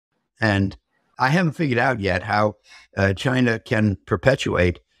And I haven't figured out yet how China can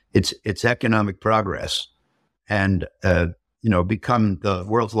perpetuate its economic progress and become the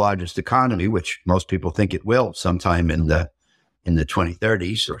world's largest economy, which most people think it will sometime in the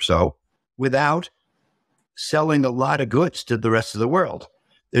 2030s or so, without selling a lot of goods to the rest of the world.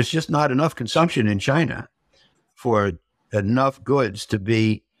 There's just not enough consumption in China for enough goods to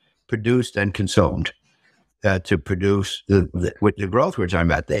be produced and consumed to produce the growth we're talking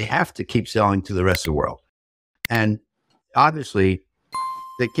about. They have to keep selling to the rest of the world. And obviously,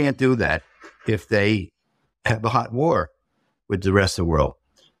 they can't do that if they have a hot war with the rest of the world.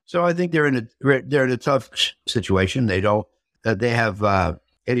 So I think they're in a tough situation. They have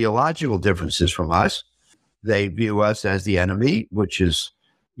ideological differences from us. They view us as the enemy, which is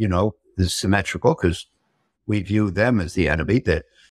symmetrical because we view them as the enemy. That